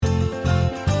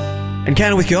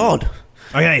Encounter with God.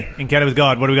 Okay, Encounter with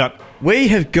God. What do we got? We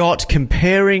have got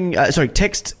comparing,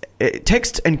 text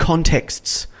and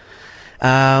contexts.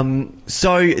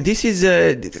 So this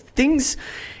is things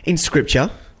in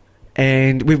Scripture,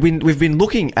 and we've been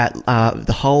looking at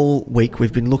the whole week.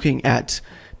 We've been looking at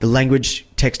the language,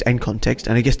 text, and context,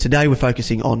 and I guess today we're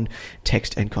focusing on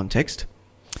text and context.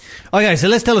 Okay, so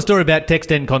let's tell a story about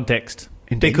text and context.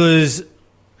 Indeed. Because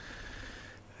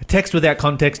text without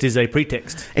context is a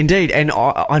pretext. Indeed, and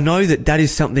I know that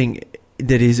is something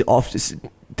that is often...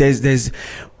 There's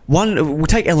one... We'll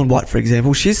take Ellen White, for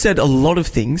example. She's said a lot of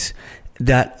things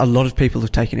that a lot of people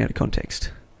have taken out of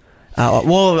context.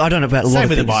 Well, I don't know about a lot of things. Same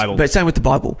with the Bible. But same with the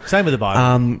Bible. Same with the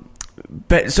Bible.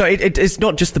 But so it's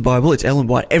not just the Bible, it's Ellen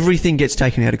White. Everything gets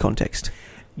taken out of context.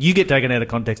 You get taken out of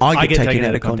context. I get taken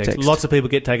out of context. Lots of people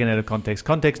get taken out of context.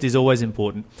 Context is always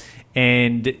important,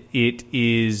 and it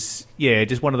is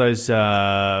just one of those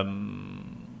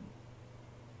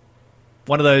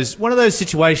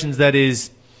situations that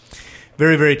is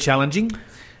very, very challenging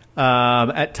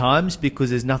at times, because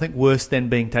there's nothing worse than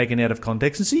being taken out of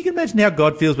context. And so you can imagine how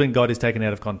God feels when God is taken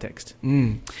out of context.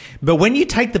 But when you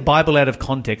take the Bible out of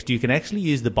context, you can actually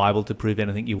use the Bible to prove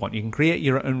anything you want. You can create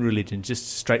your own religion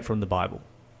just straight from the Bible.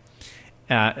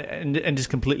 And just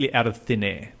completely out of thin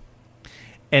air.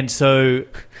 And so...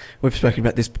 We've spoken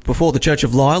about this before, the Church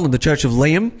of Lyle and the Church of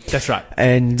Liam. That's right.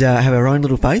 And have our own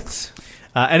little faiths.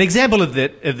 An example of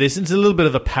this, it's a little bit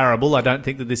of a parable. I don't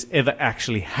think that this ever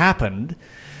actually happened.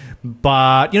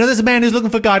 But, there's a man who's looking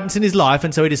for guidance in his life,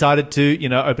 and so he decided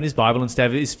to, open his Bible and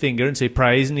stab his finger. And so he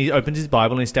prays, and he opens his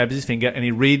Bible, and he stabs his finger, and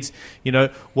he reads,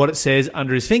 what it says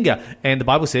under his finger. And the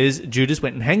Bible says Judas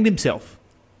went and hanged himself.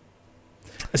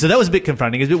 So that was a bit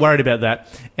confronting. He was a bit worried about that.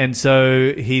 And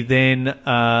so he then,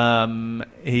 I'll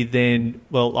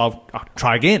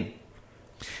try again.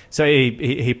 So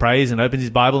he prays and opens his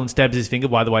Bible and stabs his finger.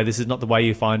 By the way, this is not the way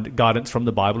you find guidance from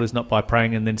the Bible. It's not by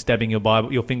praying and then stabbing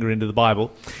your finger into the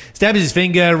Bible. Stabs his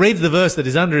finger, reads the verse that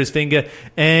is under his finger,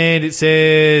 and it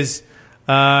says,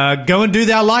 go and do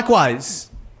thou likewise.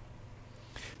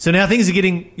 So now things are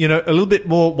getting, a little bit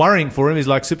more worrying for him. He's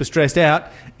like super stressed out.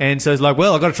 And so he's like,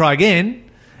 well, I've got to try again.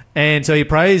 And so he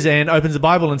prays and opens the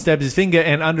Bible and stabs his finger,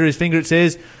 and under his finger it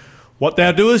says, what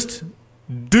thou doest,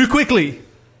 do quickly.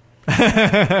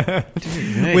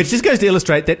 Which just goes to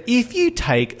illustrate that if you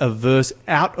take a verse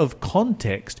out of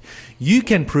context, you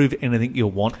can prove anything you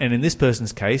want. And in this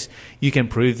person's case, you can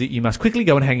prove that you must quickly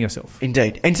go and hang yourself.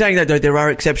 Indeed. And saying that, though, there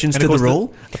are exceptions to the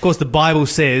rule. Of course, the Bible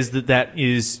says that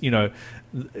is,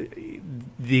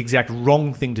 the exact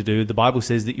wrong thing to do. The Bible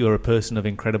says that you're a person of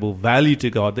incredible value to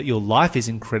God, that your life is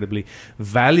incredibly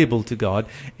valuable to God,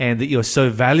 and that you're so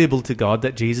valuable to God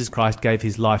that Jesus Christ gave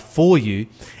his life for you,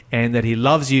 and that he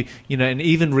loves you, and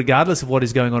even regardless of what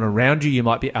is going on around you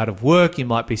might be out of work, you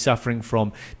might be suffering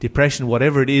from depression,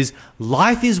 whatever it is,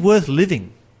 life is worth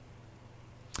living.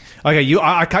 Okay,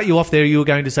 I cut you off there. You were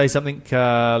going to say something,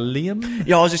 Liam?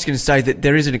 Yeah, I was just going to say that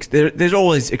there's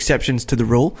always exceptions to the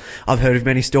rule. I've heard of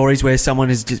many stories where someone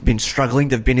has just been struggling.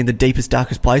 They've been in the deepest,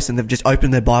 darkest place, and they've just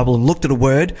opened their Bible and looked at a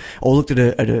word or looked at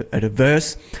a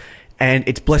verse, and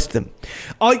it's blessed them.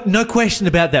 Oh, no question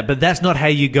about that. But that's not how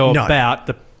you go about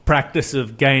the practice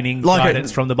of gaining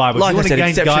guidance from the Bible. Like you want I said, to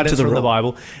gain guidance from rule. the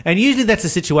Bible. And usually that's a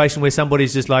situation where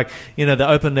somebody's just like, they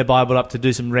open their Bible up to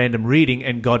do some random reading,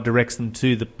 and God directs them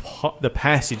to the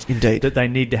passage that they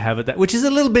need to have at that, which is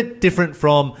a little bit different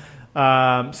from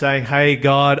saying, hey,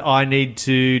 God, I need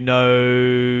to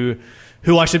know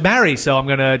who I should marry, so I'm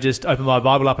going to just open my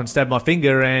Bible up and stab my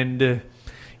finger and...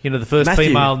 the first Matthew.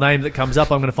 Female name that comes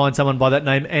up, I'm going to find someone by that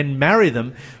name and marry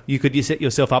them. You could set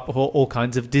yourself up for all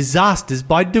kinds of disasters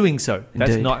by doing so.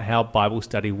 That's Indeed. not how Bible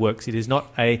study works. It is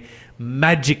not a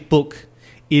magic book.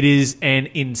 It is an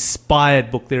inspired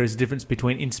book. There is a difference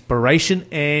between inspiration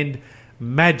and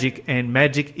magic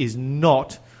is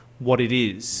not what it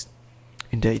is.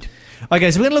 Indeed. Okay,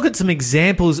 so we're going to look at some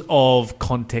examples of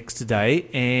context today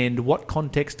and what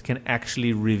context can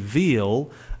actually reveal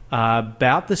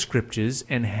about the Scriptures,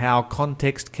 and how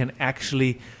context can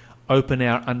actually open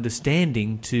our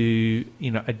understanding to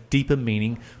a deeper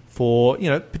meaning for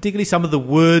particularly some of the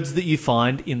words that you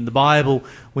find in the Bible.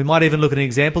 We might even look at an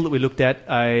example that we looked at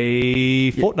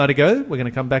a fortnight ago. We're going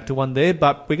to come back to one there,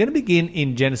 but we're going to begin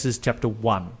in Genesis chapter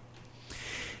 1.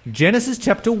 Genesis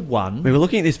chapter 1. We were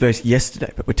looking at this verse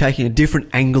yesterday, but we're taking a different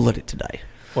angle at it today.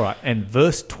 All right, and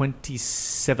verse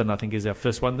 27, I think, is our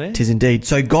first one there. It is indeed.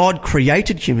 So God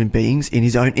created human beings in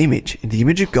his own image. In the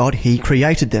image of God, he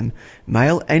created them.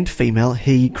 Male and female,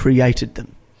 he created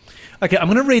them. Okay, I'm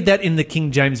going to read that in the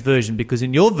King James Version, because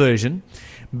in your version,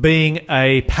 being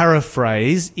a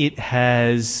paraphrase, it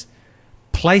has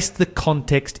placed the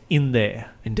context in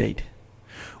there. Indeed.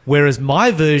 Whereas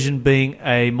my version, being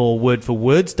a more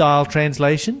word-for-word style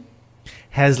translation,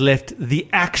 has left the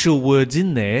actual words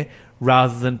in there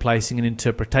rather than placing an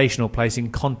interpretation or placing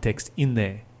context in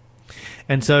there.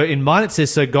 And so in mine it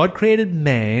says, so God created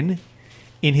man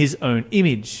in his own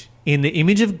image. In the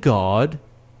image of God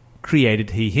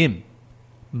created he him.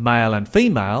 Male and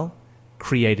female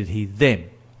created he them.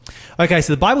 Okay,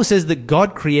 so the Bible says that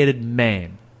God created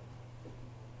man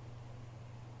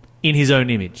in his own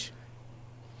image.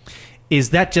 Is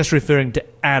that just referring to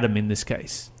Adam in this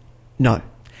case? No.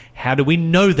 How do we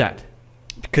know that?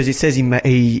 Because it says he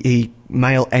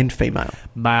male and female.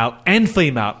 Male and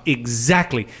female,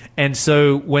 exactly. And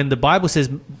so when the Bible says,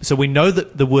 so we know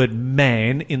that the word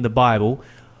man in the Bible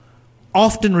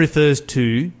often refers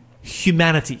to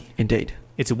humanity. Indeed.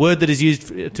 It's a word that is used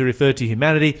to refer to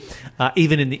humanity.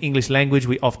 Even in the English language,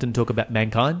 we often talk about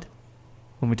mankind.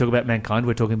 When we talk about mankind,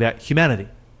 we're talking about humanity.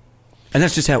 And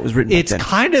that's just how it was written back It's then.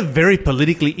 kind of very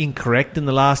politically incorrect in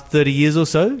the last 30 years or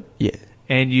so. Yeah.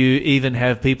 And you even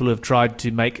have people who have tried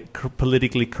to make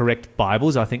politically correct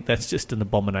Bibles. I think that's just an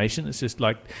abomination. It's just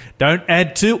like, don't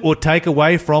add to or take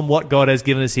away from what God has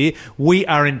given us here. We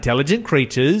are intelligent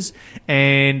creatures,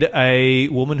 and a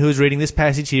woman who is reading this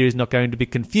passage here is not going to be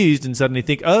confused and suddenly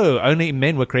think, oh, only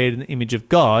men were created in the image of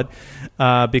God,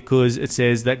 because it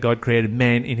says that God created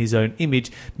man in his own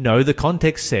image. No, the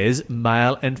context says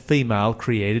male and female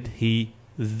created he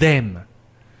them.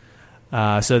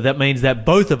 So that means that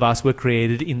both of us were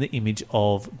created in the image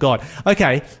of God.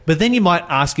 Okay, but then you might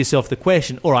ask yourself the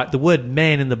question, all right, the word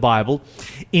man in the Bible,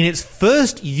 in its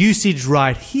first usage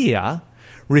right here,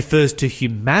 refers to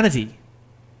humanity,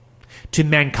 to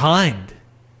mankind.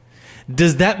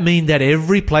 Does that mean that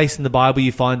every place in the Bible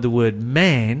you find the word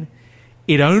man,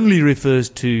 it only refers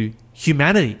to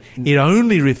humanity? It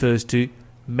only refers to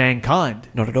mankind?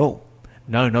 Not at all.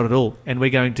 No, not at all. And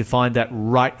we're going to find that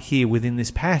right here within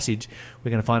this passage. We're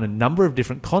going to find a number of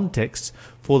different contexts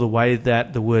for the way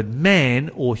that the word man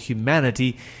or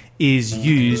humanity is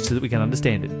used so that we can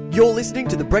understand it. You're listening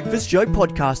to the Breakfast Show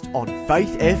podcast on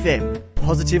Faith FM.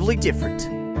 Positively different.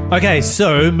 Okay,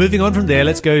 so moving on from there,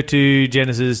 let's go to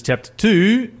Genesis chapter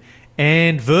 2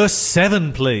 and verse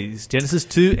 7, please. Genesis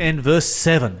 2 and verse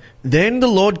 7. Then the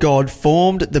Lord God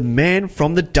formed the man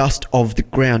from the dust of the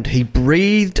ground. He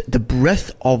breathed the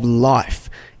breath of life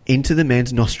into the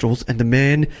man's nostrils, and the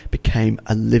man became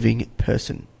a living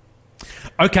person.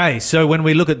 Okay, so when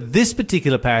we look at this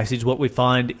particular passage, what we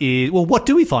find is, well, what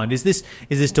do we find? Is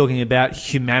this talking about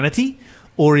humanity,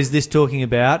 or is this talking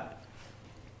about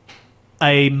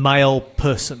a male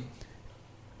person?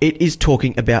 It is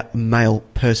talking about male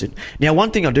person. Now,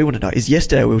 one thing I do want to know is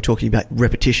yesterday we were talking about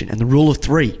repetition and the rule of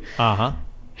three. Uh-huh.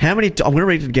 I'm going to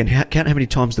read it again. Count how many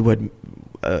times the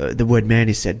word man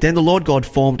is said. Then the Lord God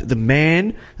formed the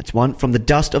man, that's one, from the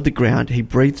dust of the ground. He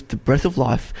breathed the breath of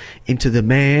life into the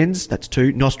man's, that's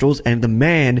two, nostrils, and the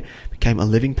man became a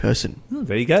living person. Oh,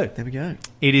 there you go. There we go.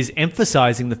 It is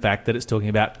emphasizing the fact that it's talking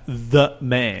about the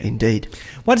man. Indeed.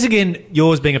 Once again,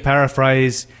 yours being a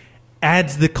paraphrase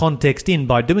adds the context in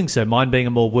by doing so. Mine being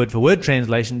a more word-for-word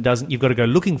translation doesn't. You've got to go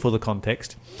looking for the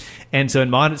context. And so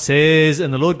in mine it says,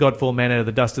 and the Lord God formed man out of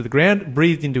the dust of the ground,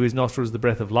 breathed into his nostrils the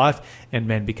breath of life, and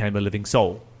man became a living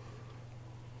soul.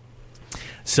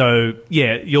 So,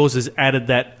 yeah, yours has added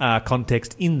that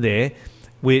context in there,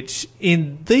 which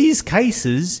in these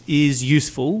cases is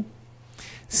useful.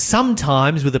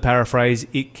 Sometimes with a paraphrase,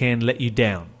 it can let you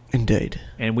down. Indeed.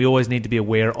 And we always need to be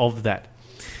aware of that.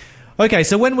 Okay,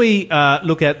 so when we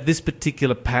look at this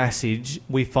particular passage,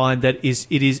 we find that it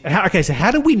is... Okay, so how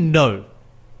do we know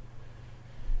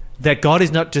that God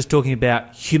is not just talking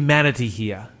about humanity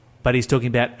here, but he's talking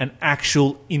about an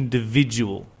actual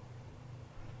individual?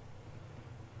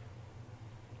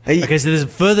 Okay, so there's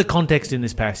further context in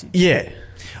this passage. Yeah.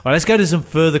 All right, let's go to some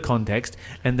further context,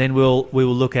 and then we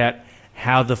will look at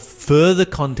how the further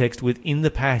context within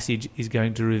the passage is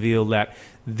going to reveal that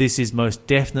this is most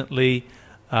definitely...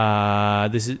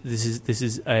 This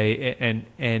is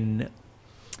an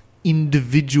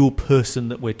individual person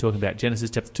that we're talking about. Genesis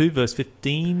chapter 2, verse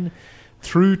 15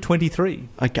 through 23.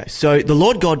 Okay, so the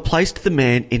Lord God placed the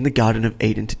man in the Garden of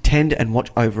Eden to tend and watch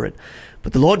over it.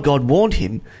 But the Lord God warned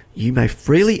him, "You may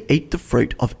freely eat the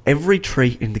fruit of every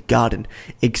tree in the garden,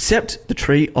 except the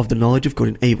tree of the knowledge of good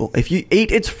and evil. If you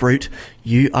eat its fruit,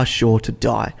 you are sure to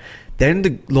die." Then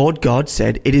the Lord God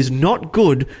said, "It is not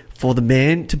good for the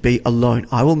man to be alone.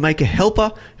 I will make a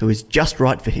helper who is just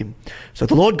right for him." So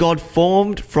the Lord God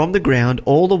formed from the ground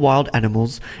all the wild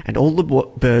animals and all the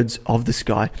birds of the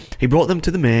sky. He brought them to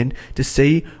the man to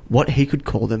see what he could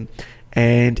call them.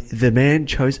 and the man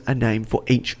chose a name for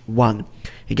each one.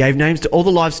 He gave names to all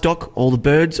the livestock, all the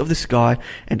birds of the sky,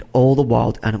 and all the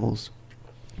wild animals.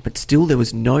 But still there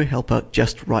was no helper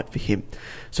just right for him.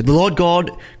 So the Lord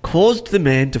God caused the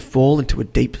man to fall into a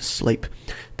deep sleep.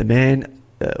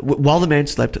 While the man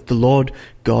slept, the Lord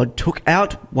God took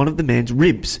out one of the man's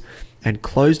ribs and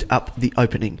closed up the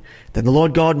opening. Then the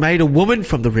Lord God made a woman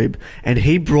from the rib, and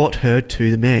he brought her to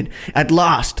the man. At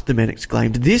last, the man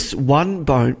exclaimed, This one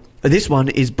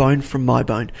is bone from my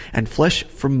bone, and flesh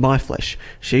from my flesh.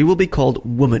 She will be called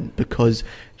woman, because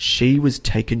she was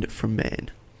taken from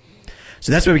man.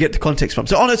 So that's where we get the context from.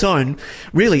 So on its own,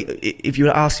 really, if you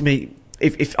were asking me,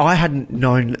 if I hadn't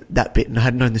known that bit and I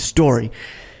hadn't known the story,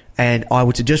 and I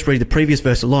were to just read the previous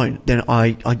verse alone, then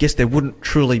I guess there wouldn't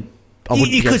truly...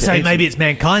 You could say maybe it's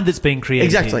mankind that's being created.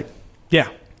 Exactly. Here. Yeah.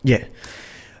 Yeah.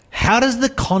 How does the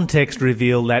context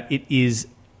reveal that it is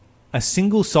a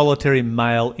single solitary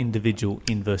male individual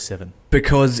in verse 7?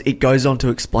 Because it goes on to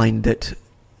explain that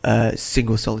a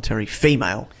single solitary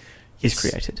female is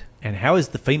created. And how is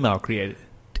the female created?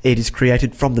 It is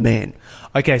created from the man.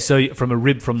 Okay, so from a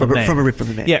rib from the man. From a rib from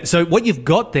the man. Yeah, so what you've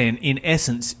got then, in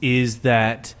essence, is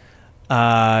that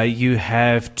you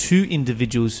have two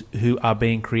individuals who are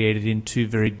being created in two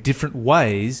very different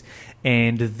ways,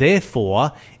 and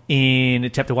therefore, in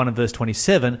chapter 1 and verse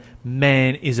 27,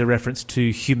 man is a reference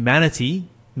to humanity,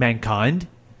 mankind,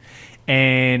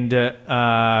 and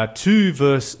 2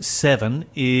 verse 7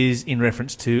 is in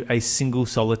reference to a single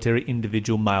solitary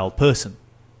individual male person.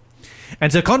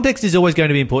 And so context is always going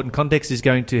to be important. Context is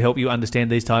going to help you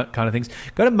understand these kind of things.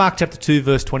 Go to Mark chapter 2,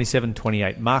 verse 27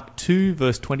 28. Mark 2,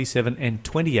 verse 27 and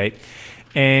 28.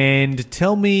 And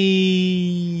tell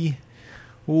me...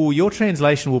 your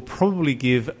translation will probably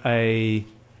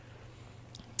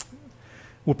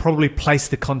will probably place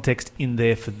the context in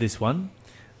there for this one.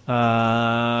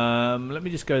 Let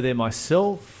me just go there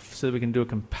myself so that we can do a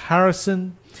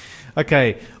comparison.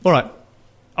 Okay, all right.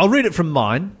 I'll read it from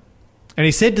mine. And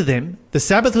he said to them, The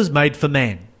Sabbath was made for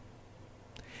man,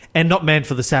 and not man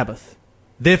for the Sabbath.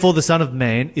 Therefore the Son of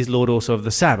Man is Lord also of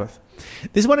the Sabbath.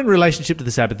 This one in relationship to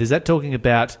the Sabbath, is that talking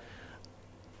about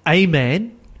a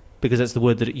man, because that's the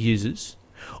word that it uses,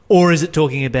 or is it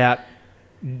talking about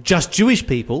just Jewish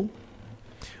people,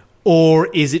 or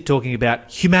is it talking about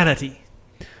humanity?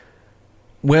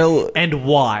 Well... And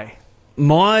why?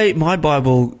 My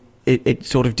Bible, it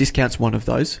sort of discounts one of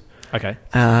those. Okay.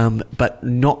 But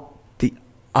not the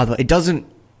other. It doesn't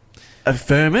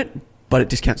affirm it, but it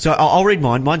discounts. So I'll read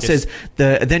mine. Mine says,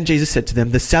 Then Jesus said to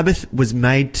them, The Sabbath was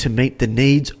made to meet the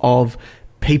needs of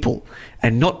people,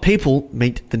 and not people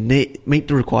meet the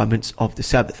requirements of the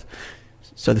Sabbath.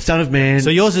 So the Son of Man... So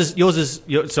yours is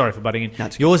sorry for butting in. No,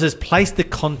 yours has placed the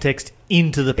context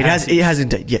into the passage. It has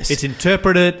indeed, yes. It's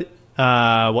interpreted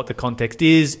what the context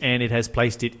is, and it has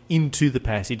placed it into the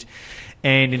passage.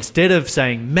 And instead of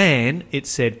saying man, it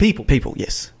said people. People,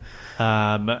 yes.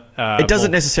 It doesn't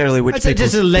necessarily which people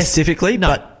specifically,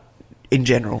 but in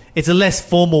general. It's a less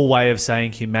formal way of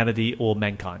saying humanity or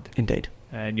mankind. Indeed.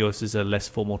 And yours is a less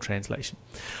formal translation.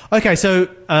 Okay, so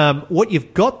what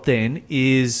you've got then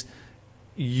is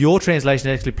your translation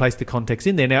actually placed the context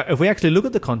in there. Now, if we actually look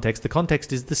at the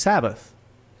context is the Sabbath.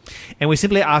 And we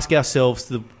simply ask ourselves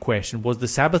the question, was the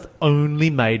Sabbath only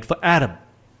made for Adam?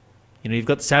 You've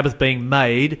got the Sabbath being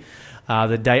made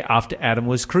the day after Adam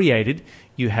was created.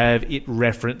 You have it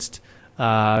referenced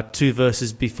 3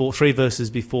 verses before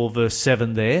verse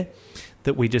 7 there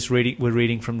that we're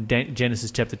reading from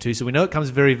Genesis chapter 2. So we know it comes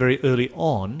very, very early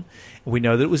on. We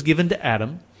know that it was given to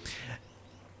Adam.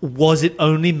 Was it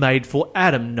only made for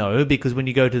Adam? No, because when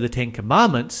you go to the Ten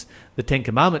Commandments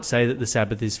say that the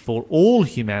Sabbath is for all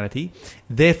humanity.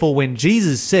 Therefore, when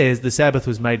Jesus says the Sabbath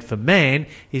was made for man,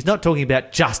 he's not talking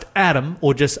about just Adam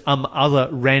or just some other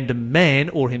random man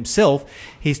or himself.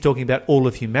 He's talking about all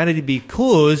of humanity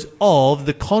because of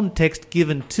the context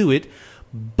given to it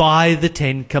by the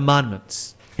Ten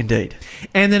Commandments. Indeed.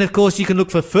 And then, of course, you can look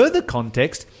for further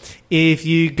context. If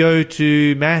you go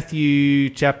to Matthew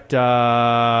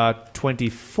chapter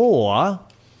 24,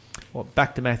 or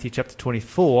back to Matthew chapter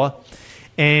 24,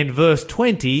 and verse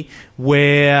 20,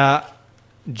 where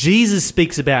Jesus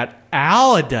speaks about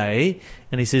our day,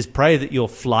 and he says, pray that your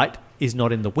flight is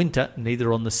not in the winter,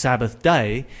 neither on the Sabbath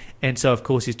day. And so, of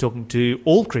course, he's talking to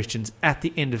all Christians at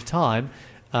the end of time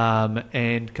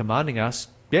and commanding us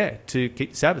to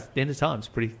keep the Sabbath at the end of time. It's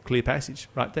a pretty clear passage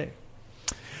right there.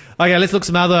 Okay, let's look at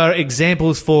some other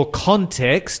examples for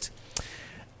context.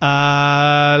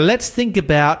 Let's think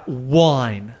about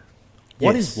wine.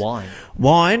 What Yes. is wine?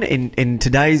 Wine, in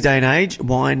today's day and age,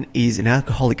 wine is an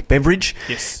alcoholic beverage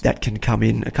Yes. that can come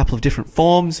in a couple of different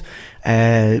forms,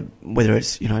 whether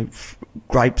it's,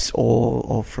 grapes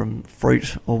or from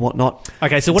fruit or whatnot.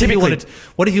 Okay, so what if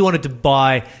Typically- you wanted to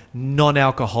buy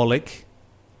non-alcoholic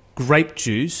grape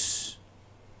juice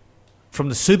from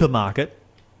the supermarket?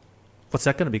 What's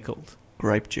that going to be called?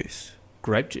 Grape juice.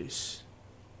 Grape juice.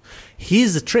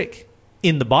 Here's the trick.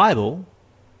 In the Bible,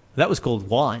 that was called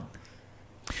wine.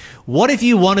 What if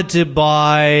you wanted to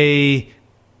buy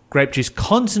grape juice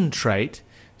concentrate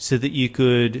so that you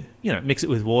could, mix it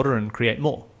with water and create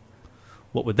more?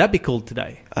 What would that be called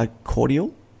today? A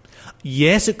cordial?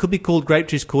 Yes, it could be called grape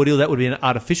juice cordial. That would be an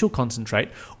artificial concentrate.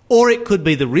 Or it could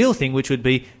be the real thing, which would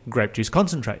be grape juice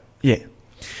concentrate. Yeah.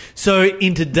 So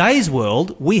in today's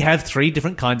world, we have 3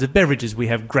 different kinds of beverages. We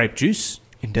have grape juice,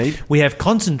 Indeed. we have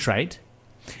concentrate,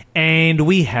 and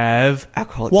we have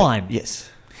Alcoholic. wine. Yes.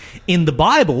 In the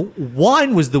Bible,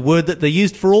 wine was the word that they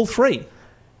used for all 3.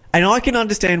 And I can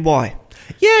understand why.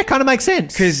 Yeah, it kind of makes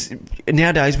sense. Because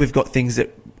nowadays we've got things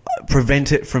that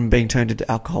prevent it from being turned into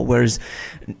alcohol, whereas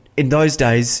in those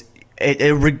days,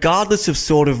 regardless of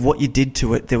sort of what you did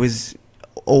to it, there was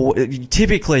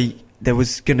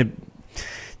going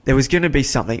to be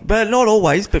something, but not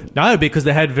always. But No, because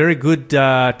they had very good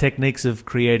techniques of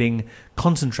creating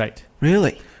concentrate,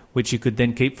 really, which you could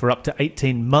then keep for up to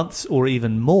 18 months or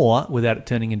even more without it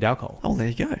turning into alcohol. oh, there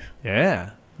you go.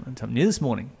 Yeah, learned something new this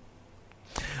morning.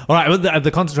 All right, well,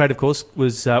 the concentrate, of course,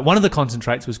 was one of the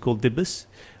concentrates was called dibbis,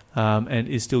 and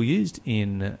is still used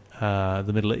in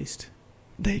the Middle East.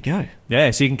 There you go.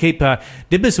 Yeah, so you can keep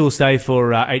dibbis will stay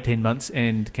for 18 months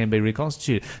and can be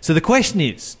reconstituted. So the question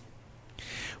is,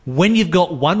 when you've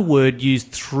got one word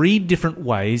used 3 different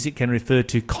ways, it can refer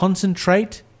to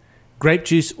concentrate, grape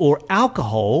juice, or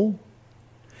alcohol,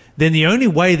 then the only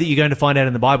way that you're going to find out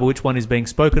in the Bible which one is being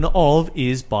spoken of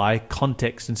is by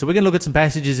context. And so we're going to look at some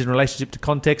passages in relationship to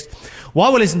context.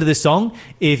 While we listen to this song,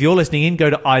 if you're listening in, go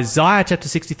to Isaiah chapter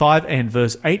 65 and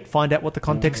verse 8. Find out what the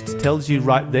context tells you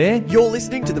right there. You're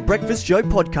listening to the Breakfast Show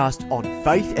podcast on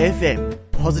Faith FM.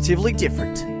 Positively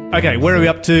different. Okay, where are we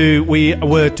up to? We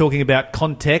were talking about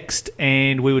context,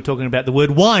 and we were talking about the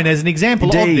word wine as an example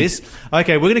of Indeed. this.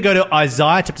 Okay, we're going to go to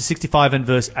Isaiah chapter 65 and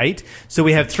verse 8. So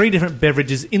we have 3 different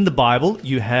beverages in the Bible.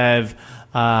 You have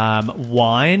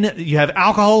wine, you have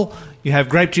alcohol, you have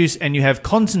grape juice, and you have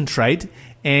concentrate.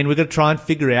 And we're going to try and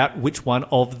figure out which one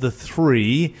of the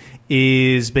 3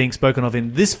 is being spoken of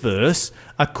in this verse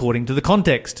according to the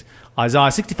context.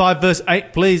 Isaiah 65 verse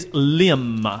 8, please,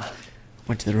 Liam.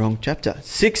 Went to the wrong chapter.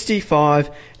 65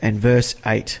 and verse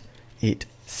 8. It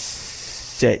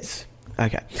says,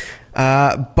 okay.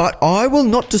 But I will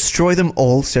not destroy them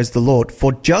all, says the Lord,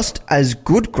 for just as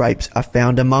good grapes are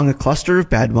found among a cluster of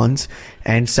bad ones,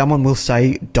 and someone will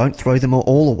say, don't throw them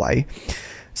all away,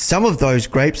 some of those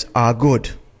grapes are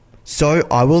good. So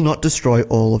I will not destroy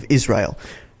all of Israel,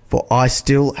 for I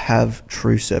still have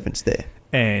true servants there.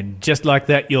 And just like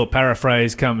that, your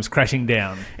paraphrase comes crashing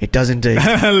down. It does indeed.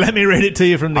 Let me read it to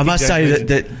you from the I King must James say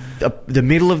version. that the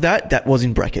middle of that was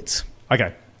in brackets.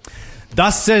 Okay.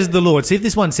 Thus says the Lord. See if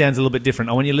this one sounds a little bit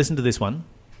different. I want you to listen to this one,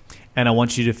 and I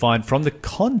want you to find from the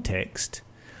context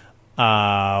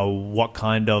what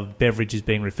kind of beverage is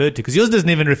being referred to. Because yours doesn't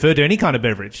even refer to any kind of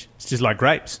beverage. It's just like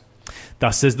grapes.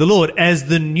 Thus says the Lord, as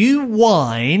the new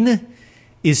wine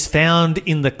is found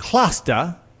in the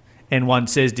cluster, and one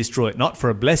says, destroy it not, for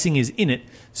a blessing is in it,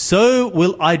 so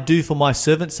will I do for my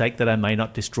servant's sake, that I may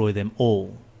not destroy them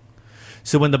all.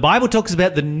 So when the Bible talks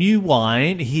about the new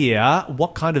wine here,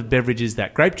 what kind of beverage is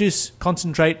that? Grape juice,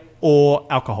 concentrate, or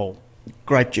alcohol?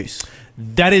 Grape juice.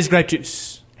 That is grape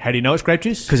juice. How do you know it's grape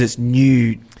juice? Because it's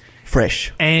new,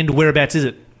 fresh. And whereabouts is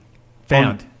it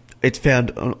found? It's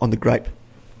found on the grape.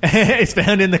 It's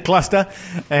found in the cluster,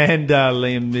 and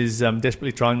Liam is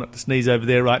desperately trying not to sneeze over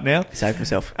there right now. Saved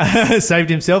myself.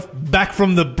 Saved himself. Back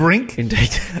from the brink.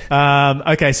 Indeed.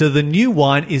 Okay, so the new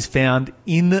wine is found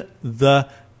in the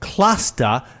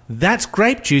cluster. That's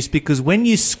grape juice, because when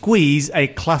you squeeze a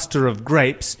cluster of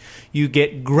grapes, you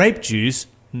get grape juice,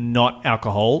 not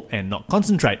alcohol and not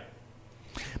concentrate.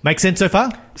 Make sense so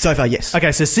far? So far, yes.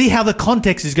 Okay, so see how the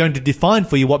context is going to define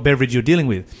for you what beverage you're dealing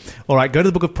with. All right, go to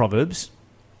the book of Proverbs.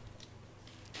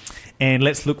 And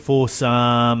let's look for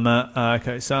some,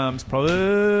 Psalms,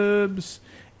 Proverbs.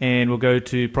 And we'll go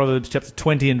to Proverbs chapter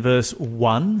 20 and verse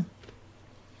 1.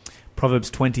 Proverbs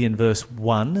 20 and verse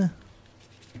 1.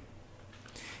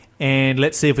 And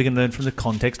let's see if we can learn from the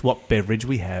context what beverage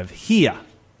we have here.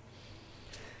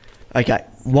 Okay.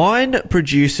 Wine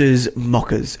produces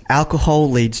mockers. Alcohol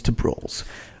leads to brawls.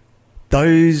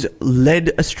 Those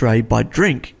led astray by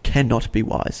drink cannot be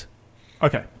wise.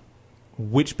 Okay.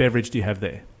 Which beverage do you have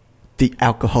there? The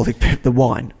alcoholic, the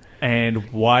wine,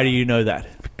 And why do you know that?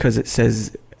 because it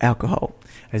says alcohol.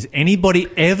 Has anybody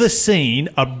ever seen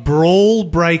a brawl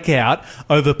break out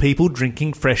over people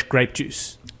drinking fresh grape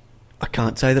juice? I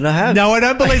can't say that I have. No, I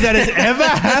don't believe that has ever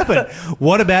happened.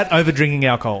 What about over drinking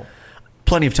alcohol?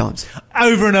 Plenty of times.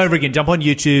 Over and over again. Jump on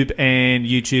YouTube, and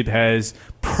YouTube has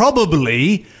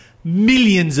probably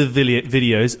millions of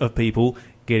videos of people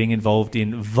getting involved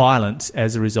in violence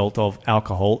as a result of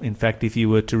alcohol. In fact, if you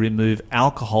were to remove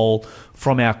alcohol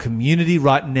from our community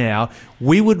right now,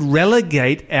 we would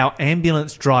relegate our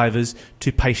ambulance drivers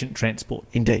to patient transport.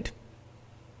 Indeed.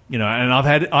 You know, and I've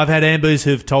had ambos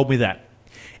who've told me that.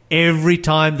 Every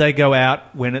time they go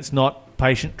out, when it's not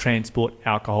patient transport,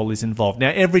 alcohol is involved. Now,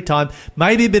 every time,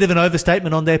 maybe a bit of an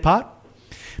overstatement on their part,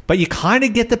 but you kind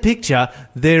of get the picture.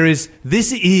 This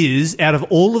is, out of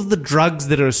all of the drugs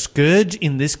that are a scourge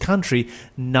in this country,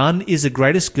 none is a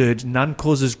greater scourge, none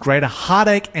causes greater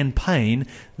heartache and pain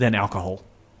than alcohol.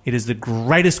 It is the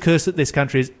greatest curse that this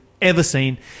country has ever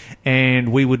seen,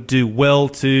 and we would do well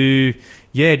to,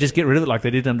 just get rid of it like they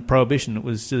did under Prohibition. It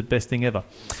was the best thing ever.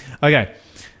 Okay,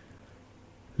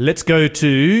 let's go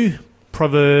to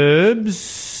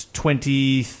Proverbs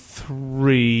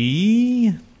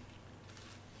 23...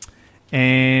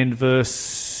 and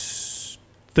verse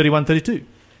 31, 32.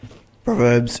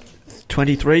 Proverbs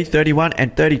 23, 31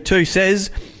 and 32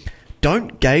 says,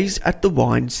 "Don't gaze at the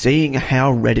wine, seeing how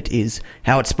red it is,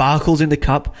 how it sparkles in the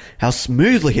cup, how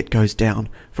smoothly it goes down.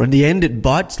 For in the end it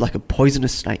bites like a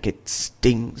poisonous snake, it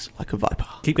stings like a viper."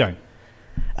 Keep going.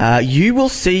 You will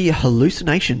see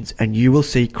hallucinations and you will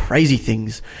see crazy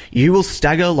things. You will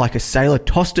stagger like a sailor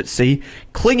tossed at sea,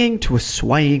 clinging to a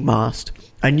swaying mast.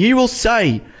 And you will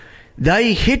say,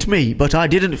 "They hit me, but I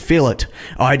didn't feel it.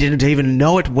 I didn't even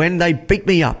know it when they beat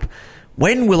me up.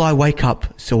 When will I wake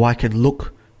up so I can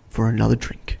look for another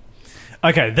drink?"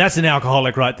 Okay, that's an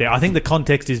alcoholic right there. I think the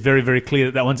context is very, very clear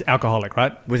that that one's alcoholic,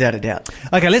 right? Without a doubt.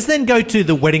 Okay, let's then go to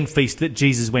the wedding feast that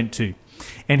Jesus went to.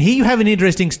 And here you have an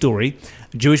interesting story.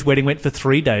 A Jewish wedding went for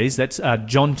 3 days. That's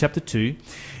John chapter 2.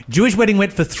 Jewish wedding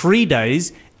went for 3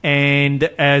 days, and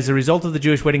as a result of the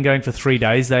Jewish wedding going for 3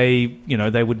 days, they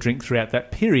would drink throughout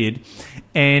that period.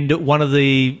 And one of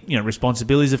the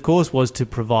responsibilities, of course, was to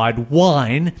provide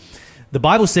wine. The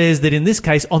Bible says that in this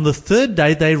case, on the third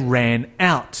day, they ran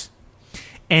out.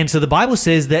 And so the Bible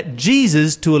says that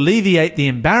Jesus, to alleviate the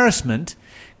embarrassment,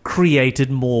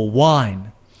 created more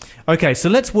wine. Okay, so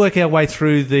let's work our way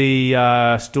through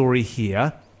the story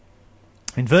here.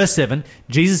 In verse 7,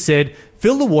 Jesus said,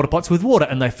 "Fill the water pots with water,"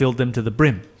 and they filled them to the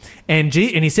brim. And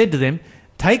he said to them,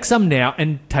 "Take some now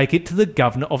and take it to the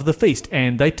governor of the feast."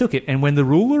 And they took it. And when the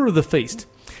ruler of the feast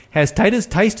has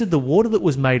tasted the water that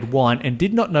was made wine and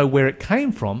did not know where it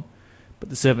came from, but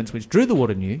the servants which drew the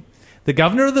water knew, the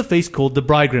governor of the feast called the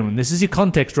bridegroom, and this is your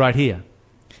context right here,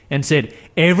 and said,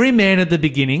 "Every man at the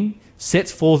beginning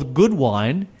sets forth good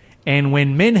wine, and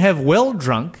when men have well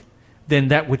drunk, then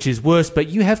that which is worse, but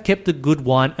you have kept the good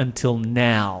wine until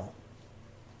now."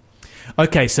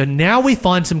 Okay, so now we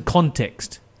find some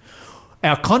context.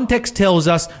 Our context tells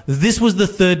us this was the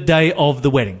third day of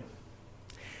the wedding.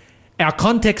 Our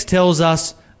context tells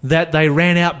us that they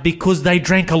ran out because they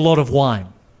drank a lot of wine.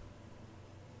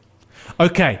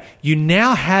 Okay, you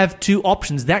now have two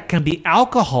options. That can be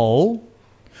alcohol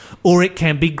or it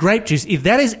can be grape juice. If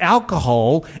that is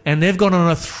alcohol and they've gone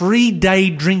on a 3-day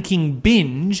drinking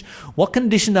binge, what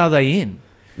condition are they in?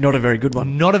 Not a very good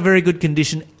one. Not a very good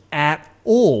condition at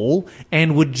all.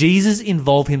 And would Jesus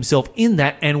involve himself in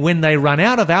that? And when they run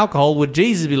out of alcohol, would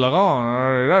Jesus be like,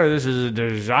 "Oh, no, this is a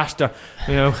disaster.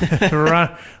 We're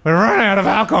running out of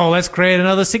alcohol. Let's create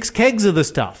another 6 kegs of the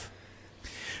stuff."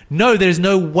 No, there's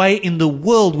no way in the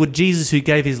world would Jesus, who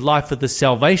gave his life for the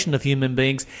salvation of human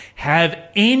beings, have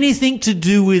anything to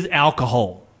do with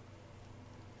alcohol.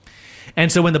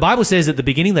 And so when the Bible says at the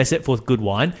beginning they set forth good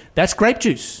wine, that's grape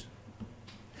juice.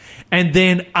 And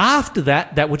then after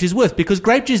that, that which is worse, because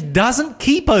grape juice doesn't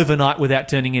keep overnight without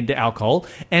turning into alcohol.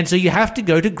 And so you have to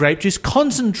go to grape juice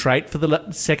concentrate for the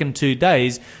second 2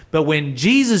 days. But when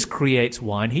Jesus creates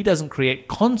wine, he doesn't create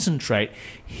concentrate.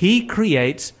 He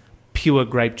creates pure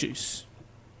grape juice.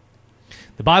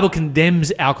 The Bible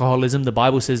condemns alcoholism. The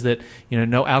Bible says that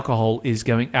no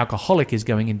alcoholic is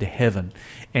going into heaven.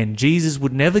 And Jesus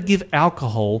would never give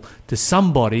alcohol to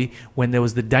somebody when there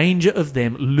was the danger of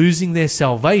them losing their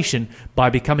salvation by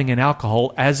becoming an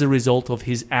alcohol as a result of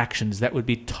his actions. That would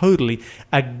be totally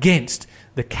against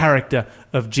the character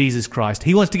of Jesus Christ.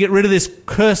 He wants to get rid of this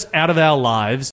curse out of our lives,